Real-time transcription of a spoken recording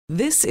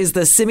This is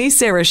the Simi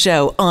Sara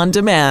Show on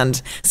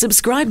demand.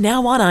 Subscribe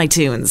now on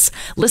iTunes.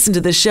 Listen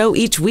to the show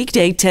each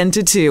weekday 10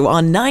 to 2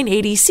 on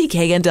 980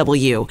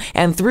 CKNW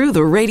and through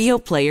the Radio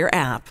Player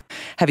app.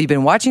 Have you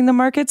been watching the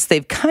markets?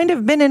 They've kind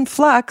of been in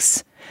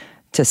flux,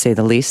 to say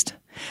the least.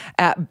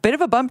 Bit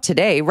of a bump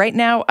today. Right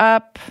now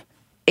up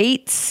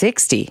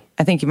 860.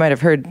 I think you might have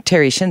heard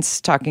Terry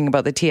Shintz talking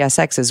about the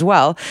TSX as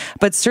well,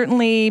 but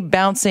certainly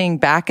bouncing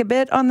back a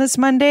bit on this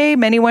Monday.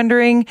 Many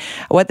wondering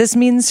what this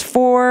means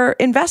for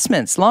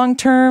investments,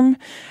 long-term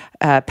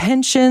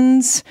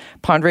pensions,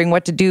 pondering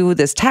what to do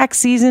this tax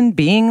season,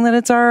 being that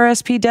it's our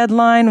RSP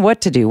deadline, what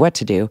to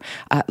do.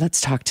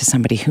 Let's talk to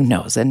somebody who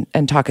knows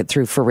and talk it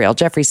through for real.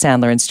 Jeffrey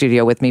Sandler in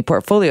studio with me,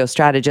 portfolio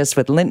strategist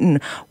with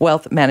Linton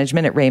Wealth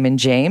Management at Raymond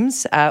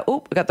James. We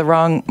got the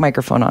wrong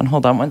microphone on.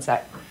 Hold on one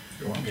sec.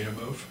 You want me to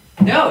move?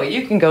 No,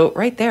 you can go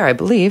right there, I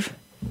believe.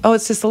 Oh,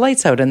 it's just the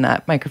lights out in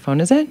that microphone,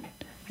 is it?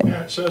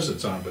 Yeah, it says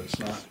it's on, but it's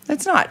not.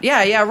 It's not.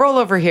 Yeah. Roll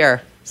over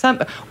here.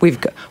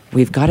 We've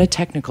got a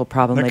technical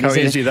problem. Look how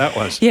easy that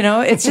was. You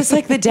know, it's just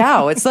like the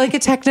Dow. It's like a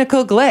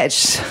technical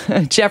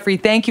glitch. Jeffrey,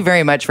 thank you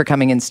very much for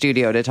coming in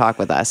studio to talk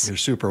with us. You're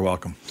super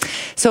welcome.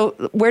 So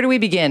where do we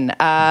begin?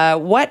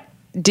 What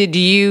did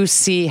you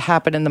see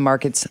happen in the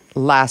markets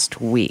last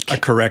week? A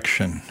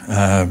correction,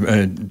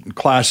 a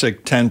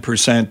classic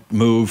 10%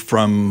 move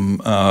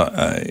from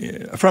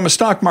a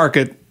stock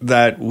market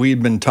that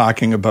we'd been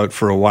talking about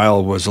for a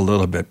while was a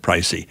little bit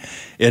pricey.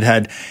 It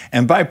had,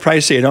 and by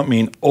pricey, I don't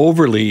mean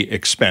overly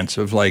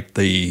expensive like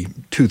the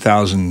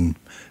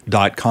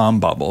 2000.com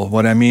bubble.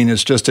 What I mean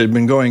is just it had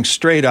been going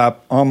straight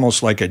up,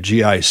 almost like a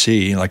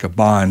GIC, like a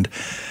bond,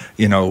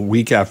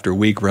 week after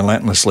week,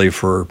 relentlessly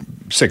for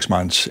 6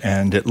 months,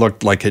 and it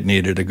looked like it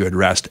needed a good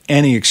rest.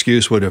 Any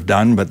excuse would have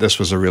done, but this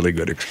was a really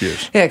good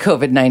excuse. Yeah,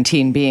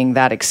 COVID-19 being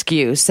that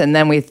excuse. And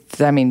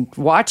then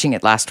watching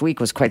it last week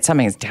was quite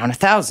something. It's down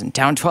 1,000,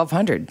 down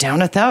 1,200, down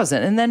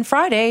 1,000. And then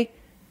Friday,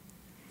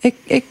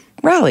 it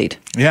rallied.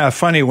 Yeah,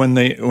 funny when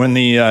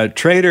the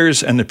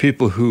traders and the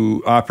people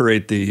who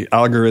operate the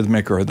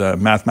algorithmic or the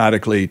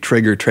mathematically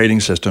triggered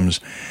trading systems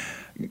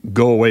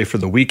go away for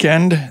the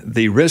weekend,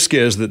 the risk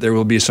is that there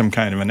will be some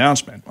kind of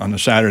announcement on the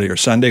Saturday or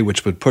Sunday,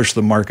 which would push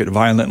the market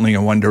violently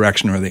in one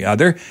direction or the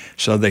other.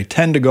 So they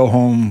tend to go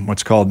home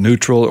what's called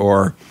neutral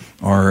or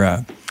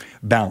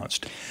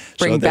balanced.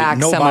 Bring back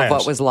some bias. Of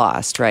what was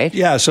lost, right?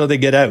 Yeah, so they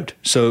get out.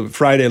 So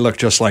Friday looked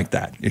just like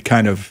that. It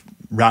kind of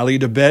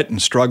rallied a bit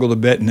and struggled a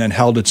bit and then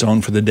held its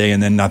own for the day,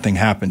 and then nothing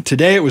happened.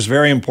 Today, it was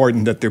very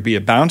important that there be a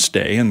bounce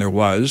day, and there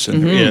was,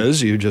 and there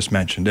is, you just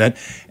mentioned it.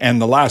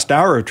 And the last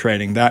hour of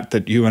trading,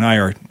 that you and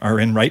I are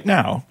in right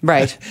now,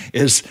 right,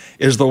 is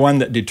the one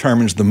that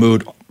determines the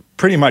mood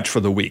pretty much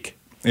for the week.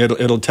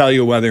 It'll tell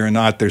you whether or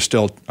not there's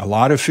still a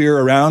lot of fear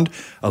around,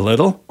 a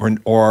little,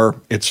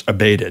 or it's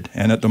abated.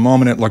 And at the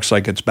moment, it looks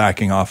like it's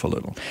backing off a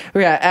little.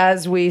 Yeah,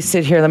 as we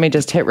sit here, let me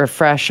just hit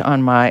refresh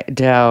on my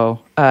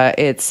Dow.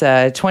 It's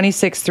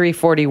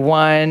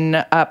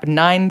 26,341, up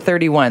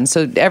 931.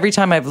 So every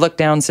time I've looked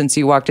down since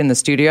you walked in the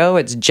studio,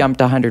 it's jumped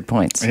 100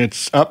 points.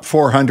 It's up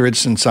 400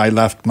 since I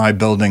left my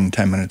building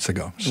 10 minutes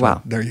ago. So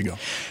wow. There you go.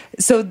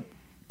 So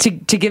to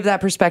give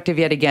that perspective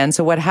yet again,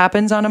 so what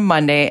happens on a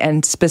Monday,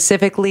 and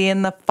specifically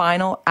in the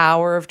final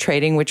hour of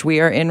trading, which we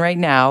are in right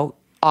now,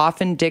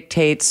 often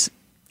dictates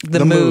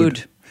the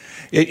mood.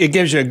 It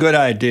gives you a good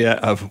idea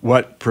of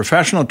what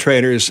professional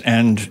traders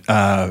and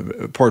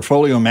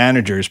portfolio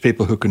managers,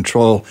 people who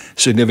control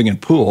significant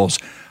pools,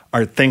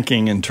 are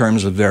thinking in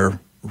terms of their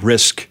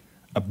risk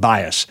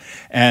bias.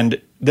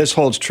 And this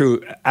holds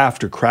true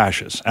after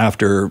crashes.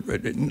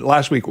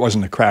 Last week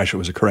wasn't a crash, it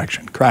was a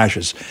correction. Crash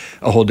is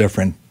a whole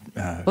different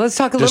well, let's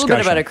talk a little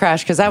bit about a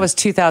crash, because that was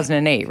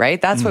 2008,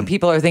 right? That's what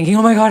people are thinking,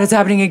 oh my God, it's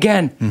happening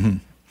again. Mm-hmm.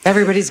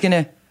 Everybody's going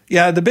to...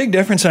 Yeah, the big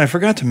difference, and I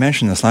forgot to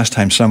mention this last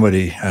time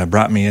somebody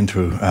brought me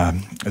into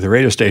the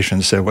radio station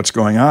and said, what's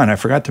going on? I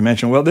forgot to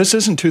mention, well, this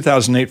isn't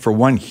 2008 for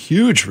one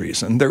huge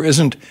reason. There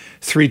isn't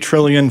 $3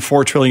 trillion,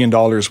 $4 trillion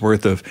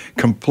worth of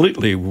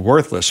completely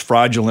worthless,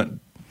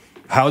 fraudulent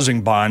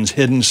housing bonds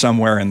hidden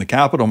somewhere in the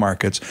capital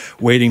markets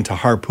waiting to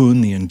harpoon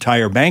the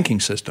entire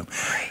banking system.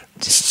 Right.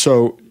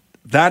 So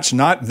that's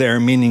not there,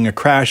 meaning a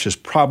crash is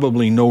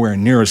probably nowhere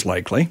near as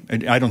likely.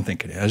 I don't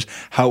think it is.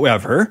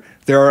 However,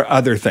 there are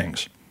other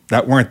things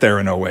that weren't there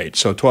in 2008.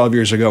 So 12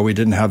 years ago, we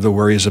didn't have the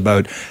worries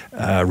about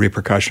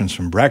repercussions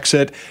from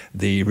Brexit,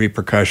 the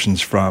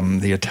repercussions from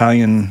the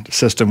Italian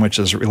system, which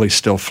is really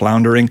still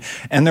floundering.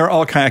 And they're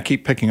all kind of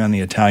keep picking on the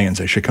Italians.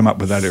 They should come up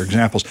with other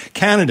examples.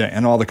 Canada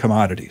and all the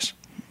commodities,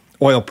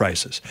 oil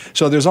prices.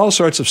 So there's all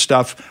sorts of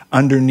stuff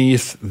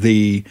underneath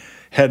the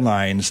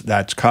headlines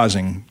that's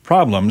causing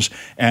problems,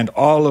 and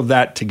all of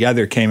that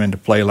together came into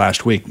play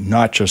last week,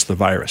 not just the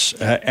virus.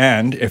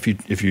 And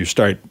if you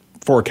start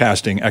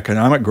forecasting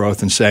economic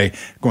growth and say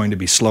going to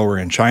be slower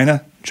in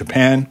China,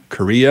 Japan,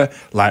 Korea,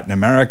 Latin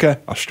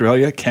America,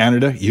 Australia,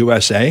 Canada,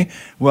 USA,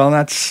 well,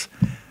 that's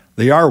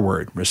the R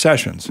word,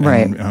 recessions.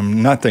 Right.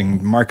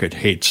 And market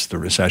hates the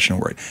recession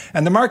word.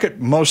 And the market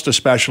most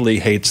especially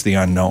hates the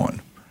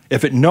unknown.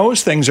 If it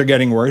knows things are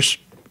getting worse,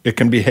 it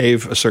can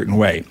behave a certain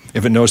way.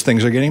 If it knows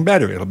things are getting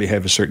better, it'll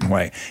behave a certain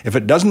way. If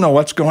it doesn't know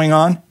what's going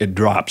on, it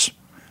drops.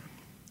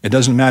 It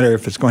doesn't matter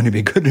if it's going to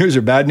be good news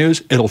or bad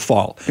news, it'll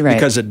fall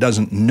because it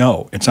doesn't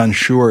know. It's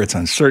unsure, it's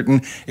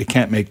uncertain, it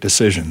can't make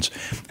decisions.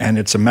 And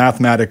it's a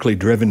mathematically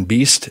driven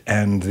beast,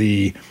 and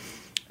the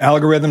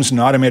algorithms and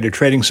automated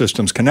trading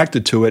systems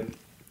connected to it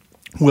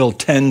will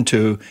tend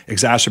to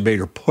exacerbate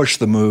or push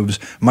the moves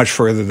much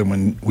further than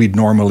when we'd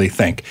normally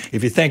think.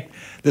 If you think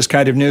this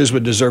kind of news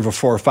would deserve a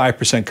 4 or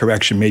 5%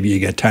 correction, maybe you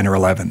get 10 or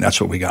 11.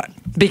 That's what we got.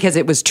 Because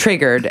it was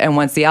triggered, and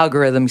once the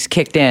algorithms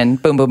kicked in,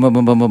 boom, boom, boom,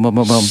 boom, boom, boom, boom,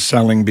 boom, boom.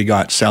 Selling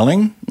begot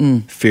selling.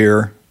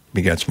 Fear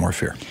begets more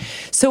fear.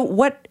 So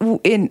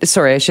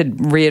sorry, I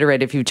should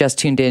reiterate if you've just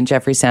tuned in,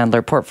 Jeffrey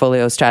Sandler,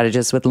 portfolio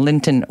strategist with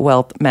Linton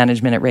Wealth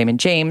Management at Raymond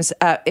James.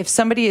 If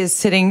somebody is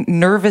sitting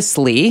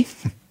nervously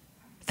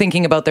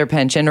thinking about their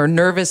pension or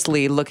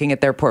nervously looking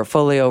at their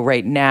portfolio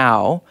right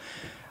now,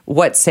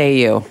 what say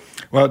you?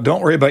 Well,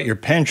 don't worry about your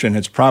pension.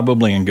 It's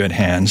probably in good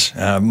hands.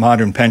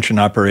 Modern pension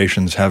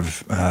operations have,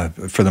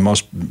 for the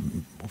most,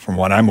 from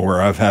what I'm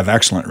aware of, have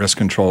excellent risk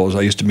controls.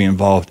 I used to be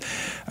involved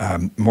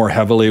more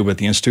heavily with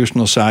the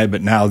institutional side,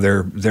 but now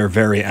they're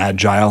very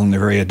agile and they're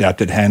very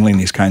adept at handling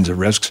these kinds of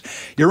risks.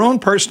 Your own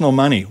personal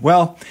money,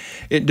 well,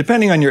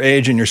 depending on your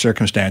age and your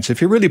circumstance,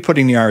 if you're really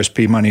putting the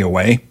RSP money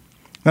away,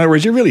 in other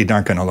words, you really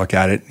aren't going to look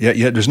at it.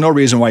 Yet there's no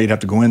reason why you'd have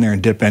to go in there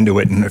and dip into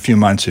it in a few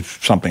months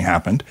if something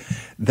happened.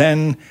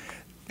 Then,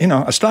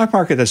 a stock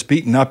market that's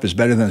beaten up is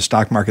better than a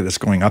stock market that's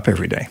going up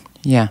every day.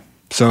 Yeah.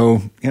 So,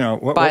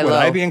 what would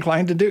I be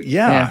inclined to do?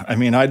 Yeah. I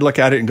mean, I'd look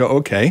at it and go,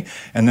 okay,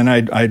 and then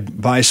I'd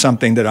buy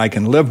something that I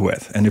can live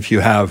with. And if you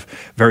have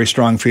very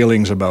strong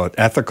feelings about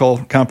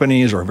ethical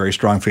companies or very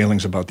strong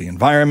feelings about the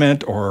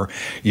environment, or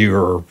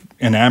you're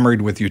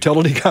enamored with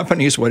utility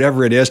companies,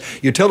 whatever it is.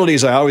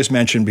 Utilities I always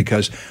mention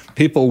because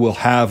people will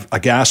have a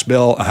gas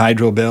bill, a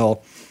hydro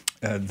bill,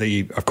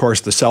 of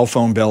course, the cell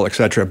phone bill, et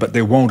cetera, but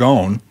they won't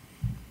own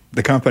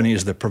the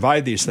companies that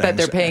provide these things. That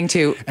they're paying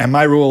to. And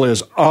my rule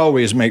is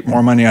always make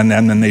more money on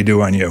them than they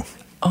do on you.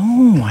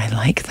 Oh, I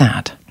like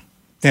that.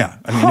 Yeah,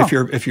 I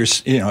mean, if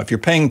you're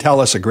paying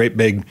TELUS a great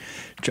big,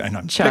 and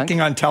I'm picking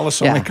on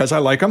TELUS only because I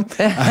like them,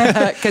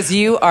 because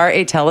you are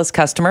a TELUS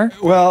customer.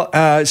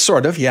 Well,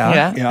 sort of,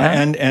 yeah.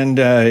 And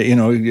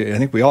I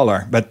think we all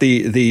are. But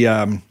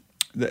the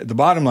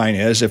bottom line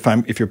is,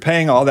 if you're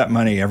paying all that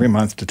money every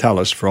month to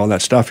TELUS for all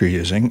that stuff you're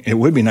using, it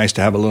would be nice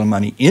to have a little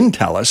money in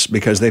TELUS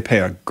because they pay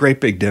a great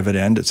big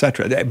dividend, et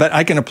cetera. But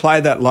I can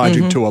apply that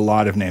logic to a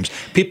lot of names.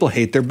 People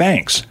hate their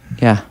banks.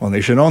 Yeah. Well, they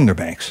should own their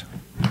banks.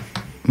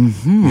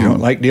 Mm-hmm. You don't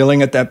like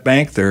dealing at that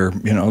bank. They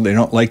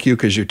don't like you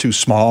because you're too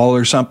small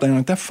or something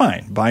like that.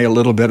 Fine, buy a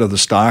little bit of the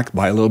stock,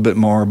 buy a little bit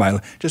more,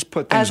 just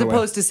put things as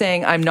opposed to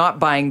saying I'm not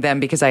buying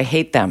them because I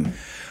hate them.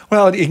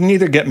 Well, you can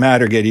either get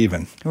mad or get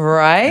even.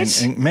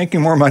 Right. And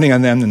making more money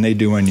on them than they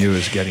do on you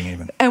is getting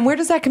even. And where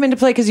does that come into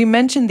play? Because you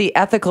mentioned the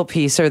ethical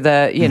piece, or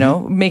the,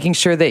 making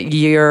sure that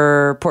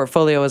your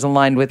portfolio is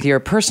aligned with your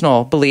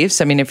personal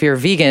beliefs. I mean, if you're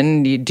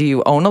vegan, do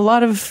you own a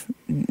lot of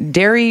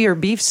dairy or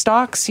beef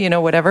stocks,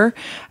 whatever?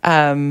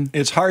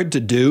 It's hard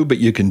to do, but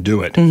you can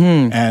do it.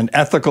 Mm-hmm. And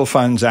ethical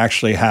funds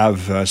actually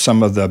have,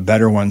 some of the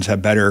better ones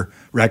have better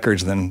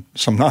records than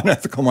some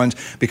non-ethical ones,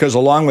 because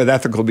along with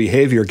ethical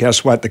behavior,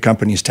 guess what? The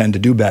companies tend to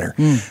do better.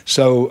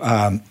 So,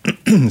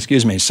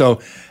 excuse me.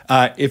 So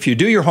if you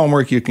do your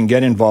homework, you can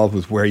get involved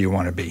with where you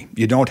want to be.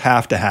 You don't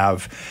have to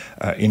have,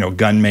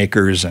 gun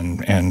makers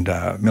and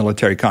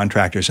military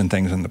contractors and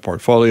things in the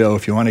portfolio.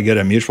 If you want to get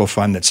a mutual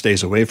fund that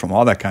stays away from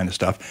all that kind of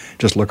stuff,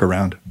 just look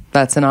around.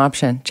 That's an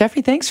option.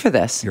 Jeffrey, thanks for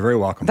this. You're very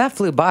welcome. That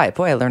flew by.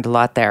 Boy, I learned a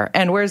lot there.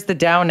 And where's the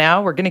Dow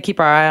now? We're going to keep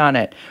our eye on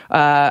it.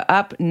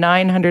 Up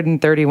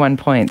 931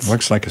 points.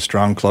 Looks like a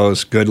strong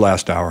close. Good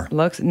last hour.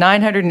 Looks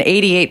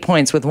 988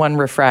 points with one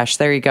refresh.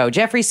 There you go.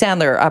 Jeffrey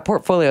Sandler, a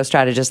portfolio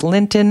strategist,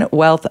 Linton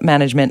Wealth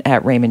Management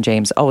at Raymond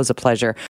James. Always a pleasure.